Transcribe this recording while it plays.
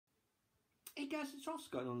Hey guys, it's Ross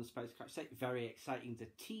going on the Space Crash State. Very exciting. The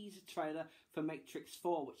teaser trailer for Matrix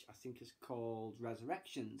 4, which I think is called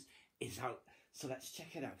Resurrections, is out. So let's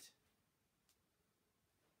check it out.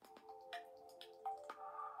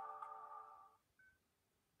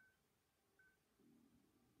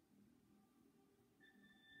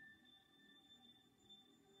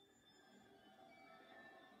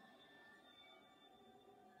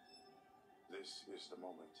 This is the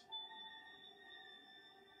moment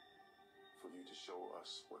for you to show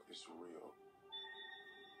us what is real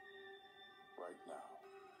right now.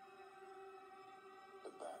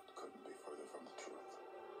 But that couldn't be further from the truth.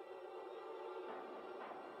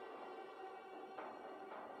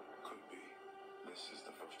 Could be. This is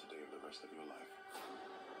the first day of the rest of your life.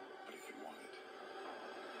 But if you want it,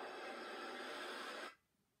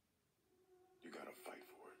 you gotta fight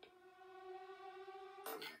for it.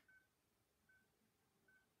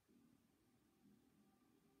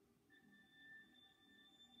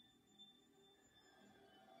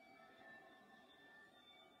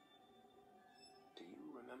 Do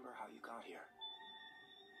you remember how you got here?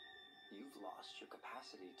 You've lost your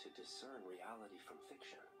capacity to discern reality from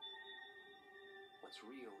fiction. What's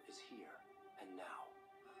real is here and now.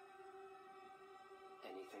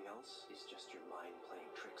 Anything else is just your mind playing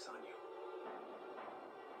tricks on you.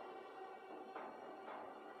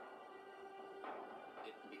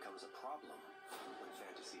 It becomes a problem when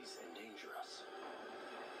fantasies endanger us.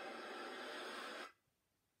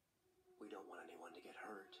 We don't want anyone to get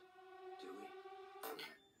hurt, do we?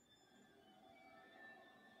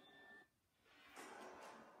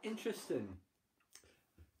 Interesting.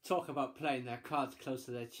 Talk about playing their cards close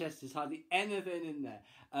to their chest. There's hardly anything in there.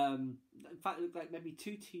 In fact, it looked like maybe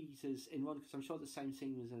two teasers in one, because I'm sure the same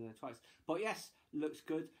scene was in there twice. But yes, looks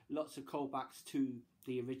good. Lots of callbacks to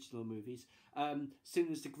the original movies.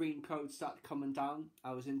 Soon as the green code started coming down,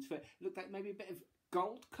 I was into it. Looked like maybe a bit of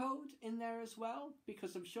gold code in there as well,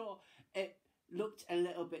 because I'm sure it looked a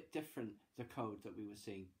little bit different, the code that we were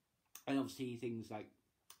seeing. And obviously things like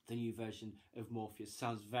the new version of Morpheus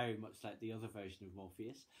sounds very much like the other version of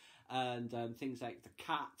Morpheus. And things like the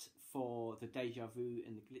cat for the deja vu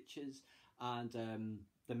and the glitches, and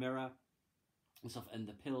the mirror and stuff, and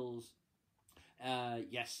the pills.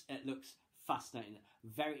 Yes, it looks fascinating.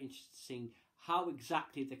 Very interesting how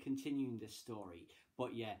exactly they're continuing this story.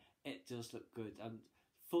 But yeah, it does look good.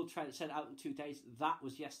 Full trailer said out in 2 days. That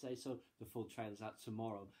was yesterday, so the full trailer's out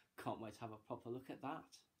tomorrow. Can't wait to have a proper look at that.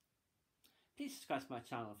 Please subscribe to my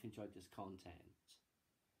channel if you enjoyed this content.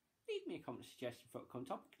 Leave me a comment suggestion for a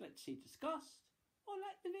topic you'd like to see discussed, or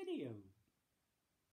like the video.